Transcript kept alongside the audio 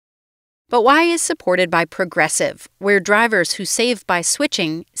But Why is supported by Progressive, where drivers who save by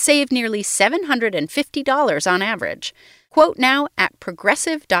switching save nearly $750 on average. Quote now at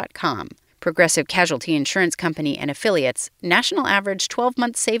Progressive.com. Progressive Casualty Insurance Company and Affiliates. National average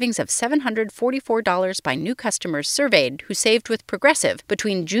 12-month savings of $744 by new customers surveyed who saved with Progressive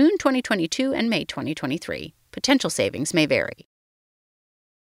between June 2022 and May 2023. Potential savings may vary.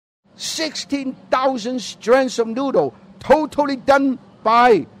 16,000 strands of noodle, totally done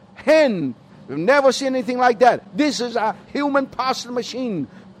by hand. We've never seen anything like that. This is a human pasta machine.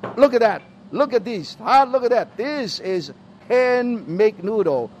 Look at that. Look at this. Look at that. This is hand-made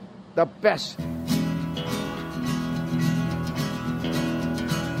noodle. The best.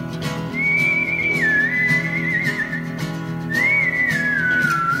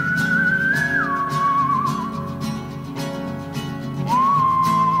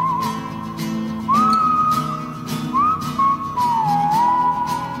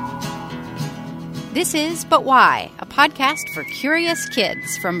 This is But Why, a podcast for curious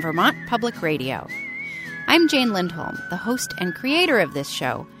kids from Vermont Public Radio. I'm Jane Lindholm, the host and creator of this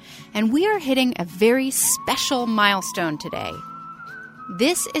show, and we are hitting a very special milestone today.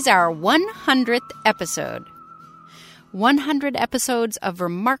 This is our 100th episode. 100 episodes of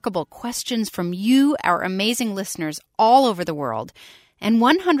remarkable questions from you, our amazing listeners all over the world, and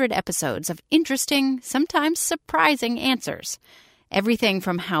 100 episodes of interesting, sometimes surprising answers. Everything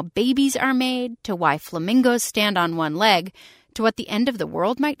from how babies are made, to why flamingos stand on one leg, to what the end of the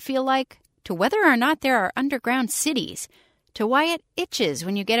world might feel like, to whether or not there are underground cities, to why it itches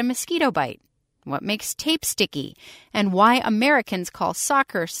when you get a mosquito bite, what makes tape sticky, and why Americans call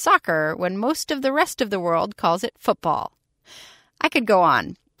soccer soccer when most of the rest of the world calls it football. I could go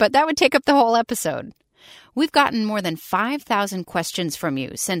on, but that would take up the whole episode. We've gotten more than 5,000 questions from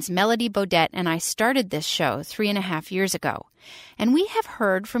you since Melody Bodette and I started this show 3.5 years ago. And we have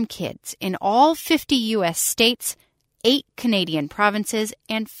heard from kids in all 50 U.S. states, 8 Canadian provinces,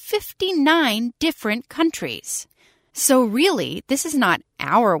 and 59 different countries. So really, this is not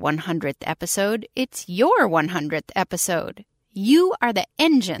our 100th episode, it's your 100th episode. You are the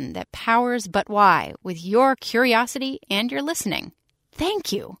engine that powers But Why with your curiosity and your listening.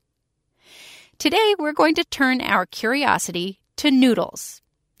 Thank you. Today, we're going to turn our curiosity to noodles.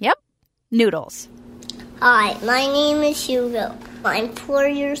 Yep, noodles. Hi, my name is Hugo. I'm 4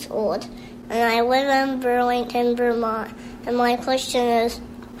 years old, and I live in Burlington, Vermont. And my question is,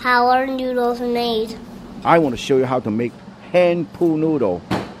 how are noodles made? I want to show you how to make hand-pulled noodle,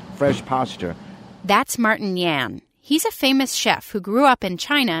 fresh pasta. That's Martin Yan. He's a famous chef who grew up in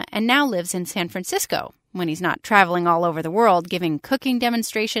China and now lives in San Francisco, when he's not traveling all over the world giving cooking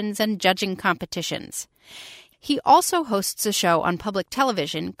demonstrations and judging competitions. He also hosts a show on public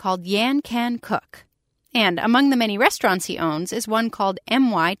television called Yan Can Cook. And among the many restaurants he owns is one called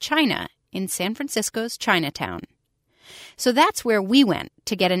MY China in San Francisco's Chinatown. So that's where we went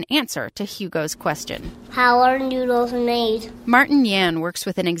to get an answer to Hugo's question. How are noodles made? Martin Yan works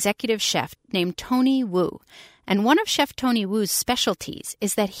with an executive chef named Tony Wu. And one of Chef Tony Wu's specialties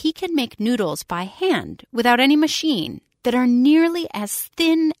is that he can make noodles by hand without any machine that are nearly as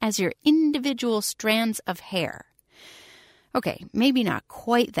thin as your individual strands of hair. Okay, maybe not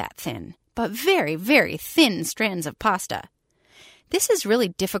quite that thin, but very, very thin strands of pasta. This is really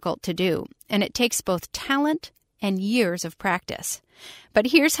difficult to do, and it takes both talent and years of practice. But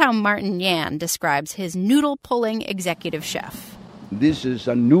here's how Martin Yan describes his noodle-pulling executive chef. This is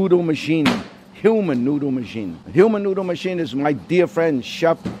a noodle machine. Human noodle machine. Human noodle machine is my dear friend,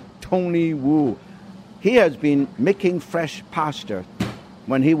 Chef Tony Wu. He has been making fresh pasta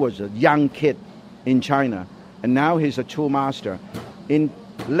when he was a young kid in China, and now he's a true master. In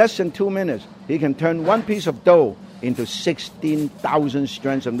less than 2 minutes, he can turn one piece of dough into 16,000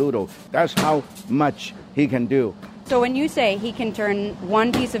 strands of noodle. That's how much he can do. So when you say he can turn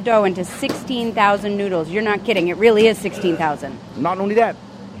one piece of dough into 16,000 noodles, you're not kidding. It really is 16,000. Not only that,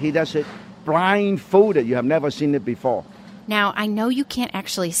 he does it blindfolded. You have never seen it before. Now, I know you can't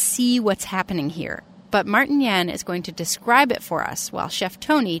actually see what's happening here, but Martin Yan is going to describe it for us while Chef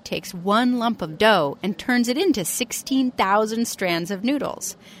Tony takes one lump of dough and turns it into 16,000 strands of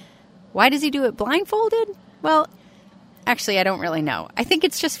noodles. Why does he do it blindfolded? Well, actually, I don't really know. I think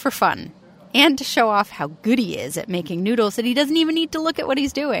it's just for fun and to show off how good he is at making noodles that he doesn't even need to look at what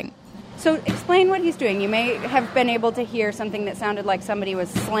he's doing. So explain what he's doing. You may have been able to hear something that sounded like somebody was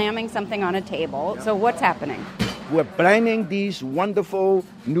slamming something on a table. So what's happening? We're blending these wonderful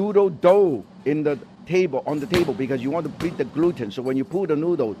noodle dough on the table because you want to beat the gluten. So when you pull the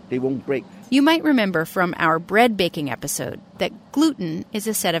noodle, they won't break. You might remember from our bread baking episode that gluten is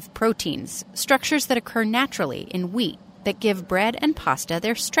a set of proteins, structures that occur naturally in wheat, that give bread and pasta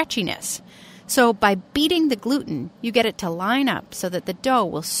their stretchiness. So by beating the gluten, you get it to line up so that the dough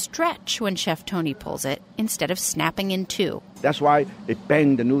will stretch when Chef Tony pulls it instead of snapping in two. That's why it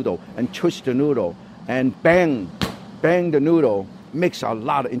bang the noodle and twist the noodle and bang the noodle. Makes a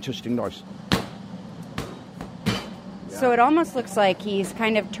lot of interesting noise. So it almost looks like he's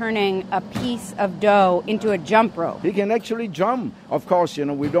kind of turning a piece of dough into a jump rope. He can actually jump. Of course,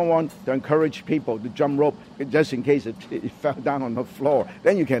 we don't want to encourage people to jump rope just in case it fell down on the floor.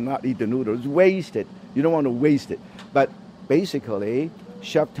 Then you cannot eat the noodles. Waste it. You don't want to waste it. But basically,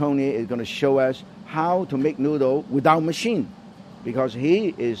 Chef Tony is going to show us how to make noodle without machine, because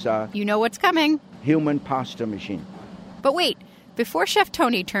he is a You know what's coming. human pasta machine. But wait, before Chef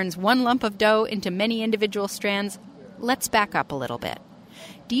Tony turns one lump of dough into many individual strands, let's back up a little bit.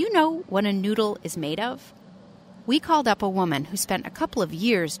 Do you know what a noodle is made of? We called up a woman who spent a couple of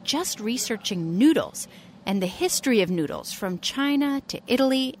years just researching noodles and the history of noodles from China to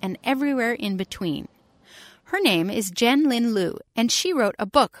Italy and everywhere in between. Her name is Jianlin Lu, and she wrote a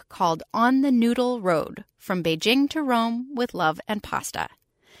book called On the Noodle Road, From Beijing to Rome with Love and Pasta.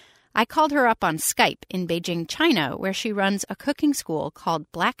 I called her up on Skype in Beijing, China, where she runs a cooking school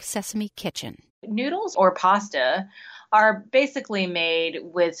called Black Sesame Kitchen. Noodles or pasta are basically made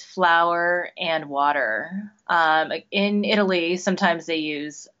with flour and water. In Italy, sometimes they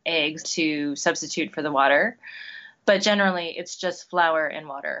use eggs to substitute for the water, but generally it's just flour and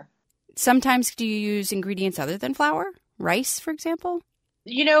water. Sometimes do you use ingredients other than flour? Rice, for example?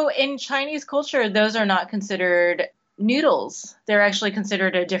 In Chinese culture, those are not considered noodles. They're actually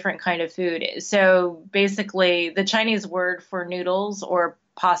considered a different kind of food. So basically, the Chinese word for noodles or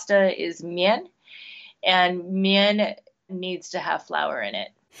pasta is mian, and mian needs to have flour in it.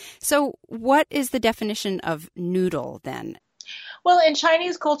 So what is the definition of noodle then? Well, in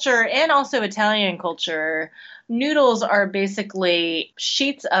Chinese culture and also Italian culture, noodles are basically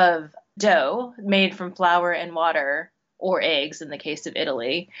sheets of dough made from flour and water, or eggs in the case of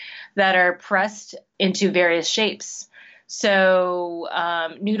Italy, that are pressed into various shapes. So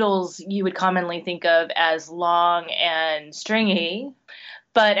noodles you would commonly think of as long and stringy,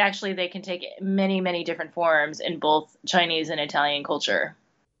 but actually they can take many, many different forms in both Chinese and Italian culture.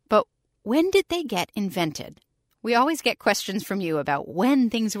 But when did they get invented? We always get questions from you about when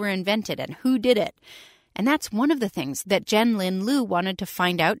things were invented and who did it. And that's one of the things that Jianlin Lu wanted to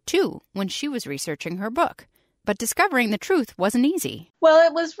find out, too, when she was researching her book. But discovering the truth wasn't easy. Well,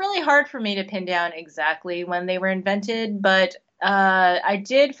 it was really hard for me to pin down exactly when they were invented, but I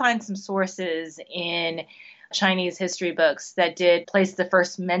did find some sources in Chinese history books that did place the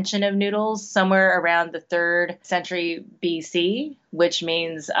first mention of noodles somewhere around the 3rd century BC, which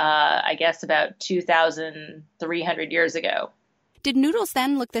means, I guess, about 2,300 years ago. Did noodles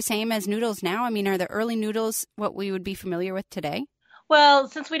then look the same as noodles now? I mean, are the early noodles what we would be familiar with today? Well,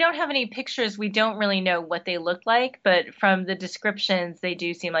 since we don't have any pictures, we don't really know what they look like, but from the descriptions, they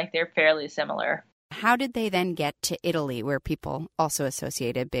do seem like they're fairly similar. How did they then get to Italy, where people also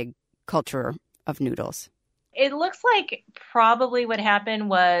associate a big culture of noodles? It looks like probably what happened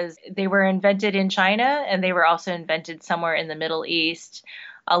was they were invented in China, and they were also invented somewhere in the Middle East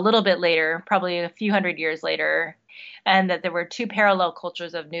a little bit later, probably a few hundred years later, and that there were two parallel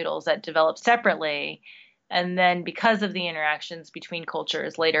cultures of noodles that developed separately. And then because of the interactions between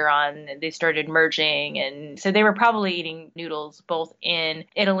cultures later on, they started merging. And so they were probably eating noodles both in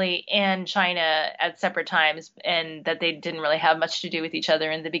Italy and China at separate times, and that they didn't really have much to do with each other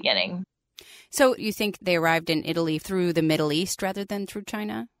in the beginning. So you think they arrived in Italy through the Middle East rather than through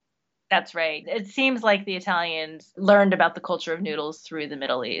China? That's right. It seems like the Italians learned about the culture of noodles through the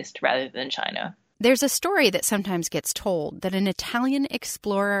Middle East rather than China. There's a story that sometimes gets told that an Italian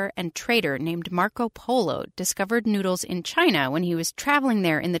explorer and trader named Marco Polo discovered noodles in China when he was traveling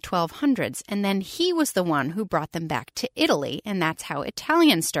there in the 1200s, and then he was the one who brought them back to Italy, and that's how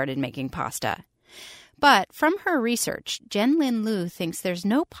Italians started making pasta. But from her research, Jianlin Lu thinks there's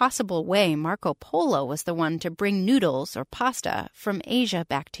no possible way Marco Polo was the one to bring noodles or pasta from Asia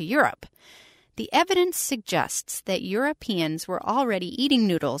back to Europe. The evidence suggests that Europeans were already eating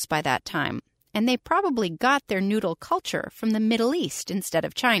noodles by that time, and they probably got their noodle culture from the Middle East instead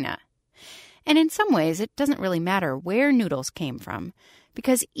of China. And in some ways, it doesn't really matter where noodles came from,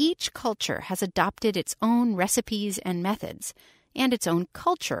 because each culture has adopted its own recipes and methods, and its own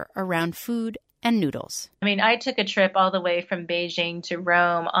culture around food and noodles. I mean, I took a trip all the way from Beijing to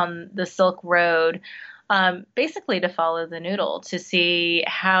Rome on the Silk Road, basically to follow the noodle, to see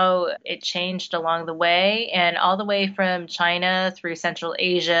how it changed along the way, and all the way from China through Central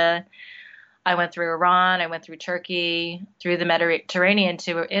Asia. I went through Iran, I went through Turkey, through the Mediterranean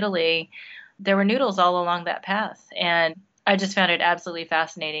to Italy. there were noodles all along that path. And I just found it absolutely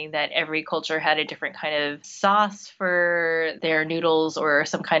fascinating that every culture had a different kind of sauce for their noodles or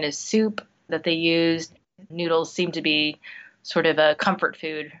some kind of soup that they used. Noodles seem to be sort of a comfort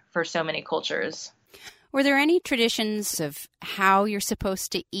food for so many cultures. Were there any traditions of how you're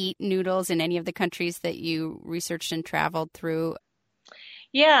supposed to eat noodles in any of the countries that you researched and traveled through?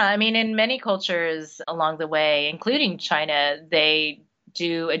 Yeah, I mean, in many cultures along the way, including China, they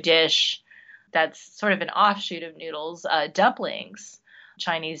do a dish that's sort of an offshoot of noodles, dumplings.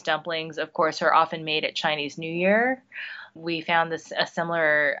 Chinese dumplings, of course, are often made at Chinese New Year. We found a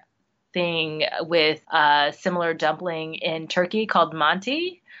similar thing with a similar dumpling in Turkey called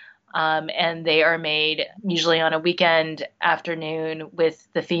manti. And they are made usually on a weekend afternoon with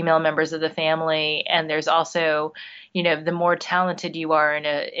the female members of the family. And there's also, the more talented you are in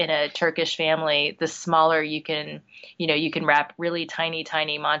a Turkish family, the smaller you can wrap really tiny,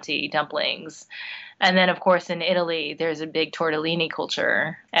 tiny manti dumplings. And then, of course, in Italy, there's a big tortellini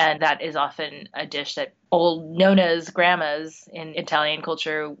culture. And that is often a dish that old nonas, grandmas in Italian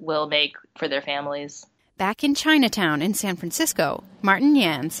culture will make for their families. Back in Chinatown in San Francisco, Martin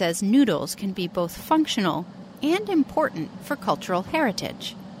Yan says noodles can be both functional and important for cultural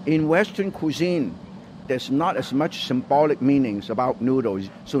heritage. In Western cuisine, there's not as much symbolic meanings about noodles.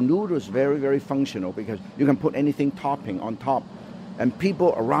 So noodles very, very functional because you can put anything topping on top. And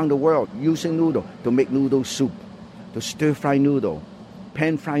people around the world using noodle to make noodle soup, to stir-fry noodle,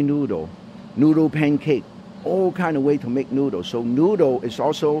 pan-fry noodle, noodle pancake. All kind of way to make noodles. So noodle is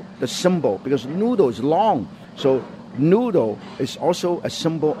also the symbol because noodle is long. So noodle is also a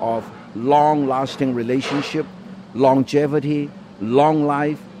symbol of long-lasting relationship, longevity, long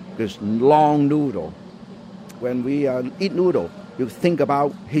life, because long noodle. When we eat noodle, you think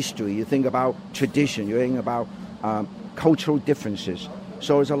about history, you think about tradition, you think about cultural differences.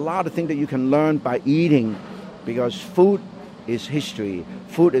 So there's a lot of things that you can learn by eating because food is history,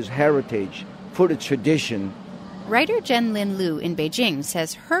 food is heritage, food is tradition. Writer Jen-Lin Liu in Beijing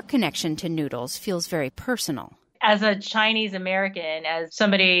says her connection to noodles feels very personal. As a Chinese American, as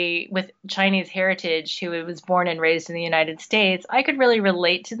somebody with Chinese heritage who was born and raised in the United States, I could really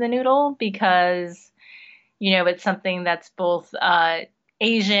relate to the noodle because, it's something that's both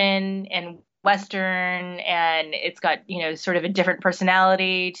Asian and Western, and it's got, sort of a different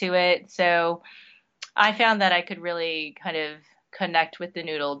personality to it. So I found that I could really kind of connect with the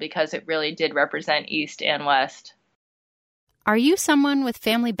noodle because it really did represent East and West. Are you someone with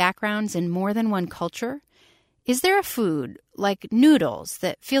family backgrounds in more than one culture? Is there a food, like noodles,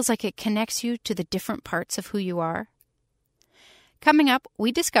 that feels like it connects you to the different parts of who you are? Coming up,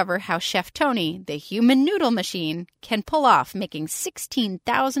 we discover how Chef Tony, the human noodle machine, can pull off making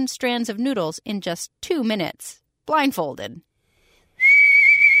 16,000 strands of noodles in just 2 minutes, blindfolded.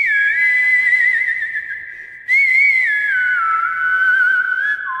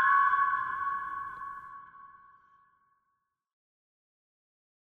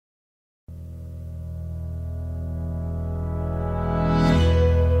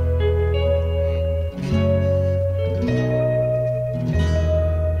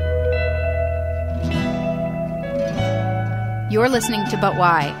 You're listening to But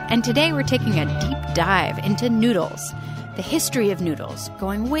Why, and today we're taking a deep dive into noodles, the history of noodles,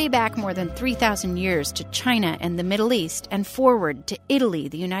 going way back more than 3,000 years to China and the Middle East, and forward to Italy,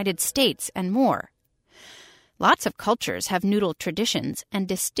 the United States, and more. Lots of cultures have noodle traditions and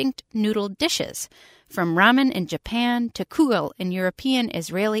distinct noodle dishes, from ramen in Japan to kugel in European,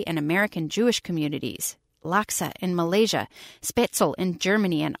 Israeli, and American Jewish communities, laksa in Malaysia, spätzle in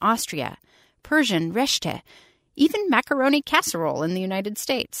Germany and Austria, Persian reshte, even macaroni casserole in the United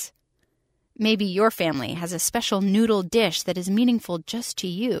States. Maybe your family has a special noodle dish that is meaningful just to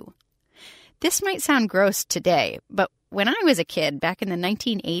you. This might sound gross today, but when I was a kid back in the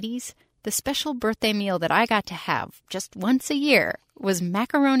 1980s, the special birthday meal that I got to have just once a year was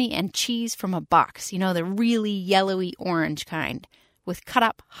macaroni and cheese from a box, the really yellowy orange kind, with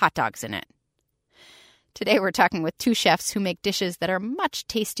cut-up hot dogs in it. Today we're talking with two chefs who make dishes that are much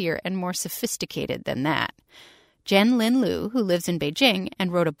tastier and more sophisticated than that. Jen-Lin Liu, who lives in Beijing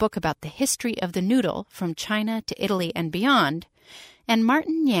and wrote a book about the history of the noodle from China to Italy and beyond, and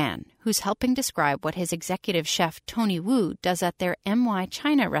Martin Yan, who's helping describe what his executive chef Tony Wu does at their MY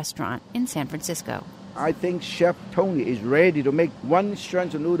China restaurant in San Francisco. I think Chef Tony is ready to make one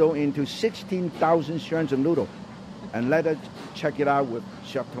strand of noodle into 16,000 strands of noodle. And let us check it out with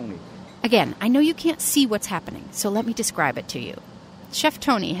Chef Tony. Again, I know you can't see what's happening, so let me describe it to you. Chef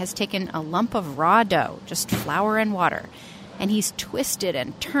Tony has taken a lump of raw dough, just flour and water, and he's twisted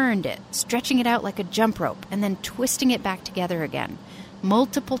and turned it, stretching it out like a jump rope, and then twisting it back together again,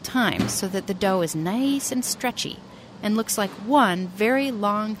 multiple times so that the dough is nice and stretchy and looks like one very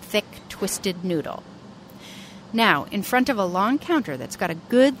long, thick, twisted noodle. Now, in front of a long counter that's got a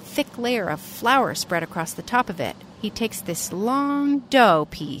good thick layer of flour spread across the top of it, he takes this long dough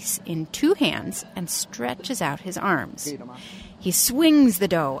piece in 2 hands and stretches out his arms. He swings the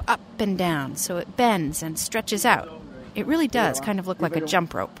dough up and down so it bends and stretches out. It really does kind of look like a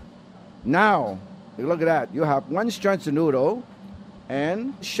jump rope. Now, look at that. You have 1 strand of noodle,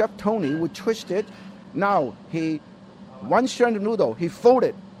 and Chef Tony would twist it. Now, 1 strand of noodle, he fold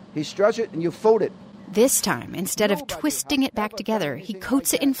it. He stretch it, and you fold it. This time, instead of twisting it back together, he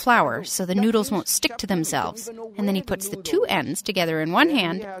coats it in flour so the noodles won't stick to themselves. And then he puts the 2 ends together in 1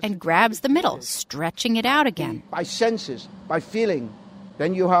 hand and grabs the middle, stretching it out again. By senses, by feeling.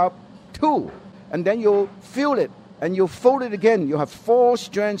 Then you have 2. And then you feel it, and you fold it again. You have 4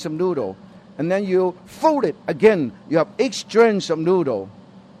 strands of noodle. And then you fold it again. You have 8 strands of noodle.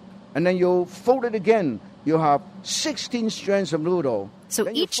 And then you fold it again. You have 16 strands of noodle. So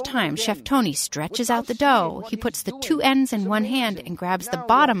each time Chef Tony stretches out the dough, he puts the 2 ends in 1 hand and grabs the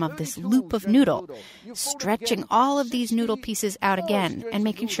bottom of this loop of noodle, stretching all of these noodle pieces out again and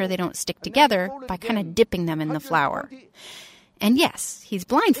making sure they don't stick together by kind of dipping them in the flour. And yes, he's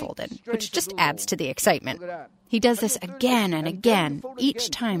blindfolded, which just adds to the excitement. He does this again and again, each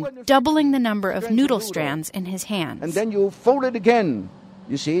time doubling the number of noodle strands in his hands. And then you fold it again.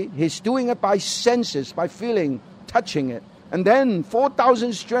 You see, he's doing it by senses, by feeling, touching it. And then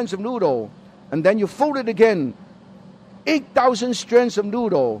 4,000 strands of noodle. And then you fold it again. 8,000 strands of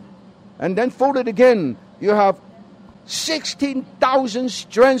noodle. And then fold it again. You have 16,000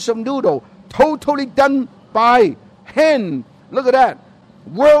 strands of noodle. Totally done by hand. Look at that.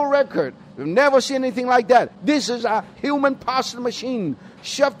 World record. You've never seen anything like that. This is a human pasta machine.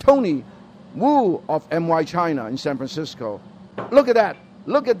 Chef Tony Wu of MY China in San Francisco. Look at that.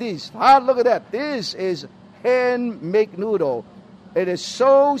 Look at this. Look at that. This is hand-made noodle. It is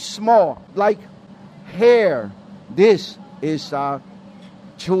so small, like hair. This is a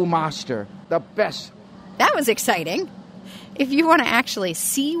true master, the best. That was exciting. If you want to actually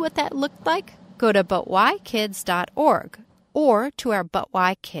see what that looked like, go to butwhykids.org or to our But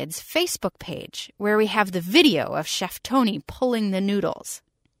Why Kids Facebook page, where we have the video of Chef Tony pulling the noodles.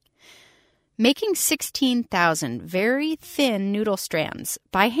 Making 16,000 very thin noodle strands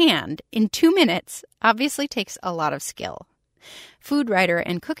by hand in 2 minutes obviously takes a lot of skill. Food writer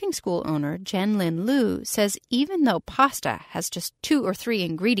and cooking school owner Jianlin Lu says even though pasta has just 2 or 3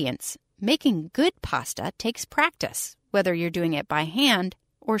 ingredients, making good pasta takes practice, whether you're doing it by hand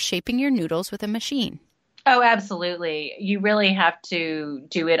or shaping your noodles with a machine. Oh, absolutely. You really have to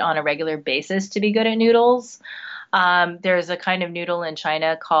do it on a regular basis to be good at noodles. There's a kind of noodle in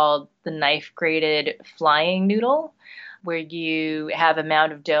China called the knife-grated flying noodle, where you have a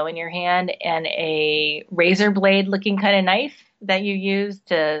mound of dough in your hand and a razor blade looking kind of knife that you use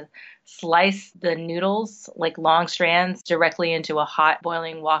to slice the noodles like long strands directly into a hot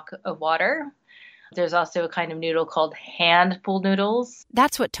boiling wok of water. There's also a kind of noodle called hand-pulled noodles.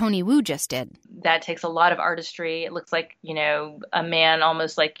 That's what Tony Wu just did. That takes a lot of artistry. It looks like, a man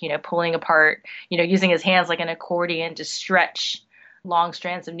almost like, pulling apart, using his hands like an accordion to stretch long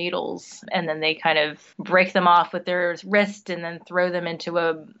strands of noodles. And then they kind of break them off with their wrist and then throw them into,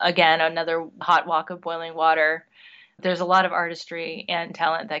 another hot wok of boiling water. There's a lot of artistry and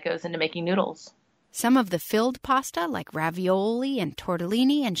talent that goes into making noodles. Some of the filled pasta, like ravioli and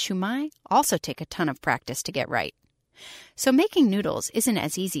tortellini and shumai, also take a ton of practice to get right. So making noodles isn't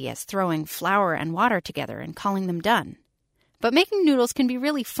as easy as throwing flour and water together and calling them done. But making noodles can be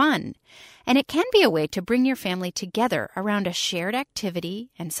really fun, and it can be a way to bring your family together around a shared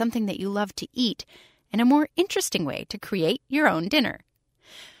activity and something that you love to eat, and a more interesting way to create your own dinner.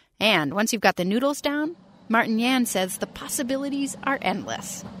 And once you've got the noodles down, Martin Yan says the possibilities are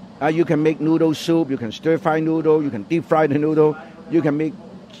endless. You can make noodle soup, you can stir-fry noodle, you can deep-fry the noodle, you can make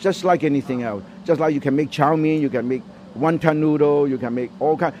just like anything else. Just like you can make chow mein, you can make wonton noodle, you can make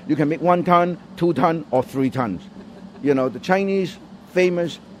all kinds. You can make 1 ton, 2 ton, or 3 tons. The Chinese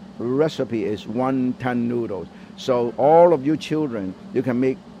famous recipe is 1 ton noodles. So all of you children, you can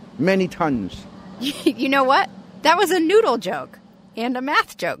make many tons. You know what? That was a noodle joke and a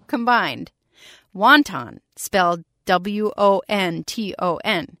math joke combined. Wonton, spelled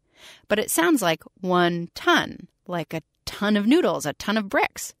W-O-N-T-O-N. But it sounds like 1 ton, like a ton of noodles, a ton of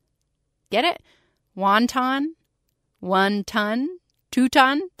bricks. Get it? Wonton, 1 ton, 2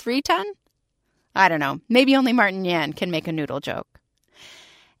 ton, 3 ton? I don't know. Maybe only Martin Yan can make a noodle joke.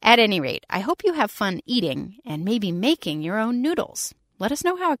 At any rate, I hope you have fun eating and maybe making your own noodles. Let us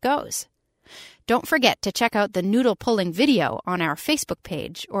know how it goes. Don't forget to check out the noodle pulling video on our Facebook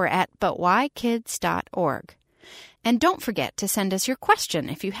page or at butwhykids.org. And don't forget to send us your question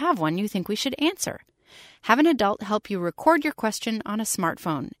if you have one you think we should answer. Have an adult help you record your question on a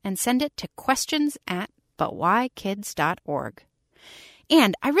smartphone and send it to questions@butwhykids.org.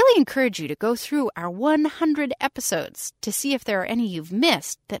 And I really encourage you to go through our 100 episodes to see if there are any you've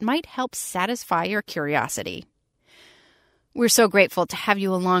missed that might help satisfy your curiosity. We're so grateful to have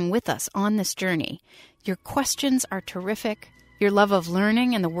you along with us on this journey. Your questions are terrific. Your love of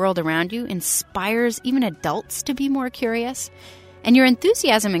learning and the world around you inspires even adults to be more curious. And your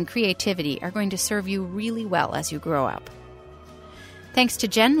enthusiasm and creativity are going to serve you really well as you grow up. Thanks to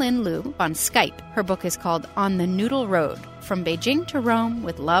Jen Lin Lu on Skype. Her book is called On the Noodle Road, From Beijing to Rome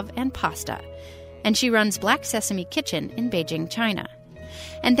with Love and Pasta. And she runs Black Sesame Kitchen in Beijing, China.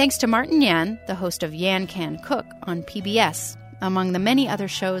 And thanks to Martin Yan, the host of Yan Can Cook on PBS, among the many other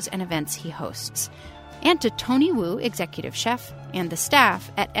shows and events he hosts. And to Tony Wu, executive chef, and the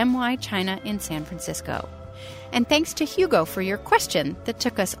staff at MY China in San Francisco. And thanks to Hugo for your question that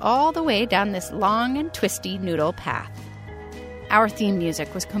took us all the way down this long and twisty noodle path. Our theme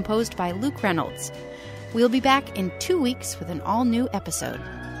music was composed by Luke Reynolds. We'll be back in 2 weeks with an all-new episode.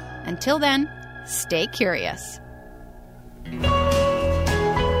 Until then, stay curious.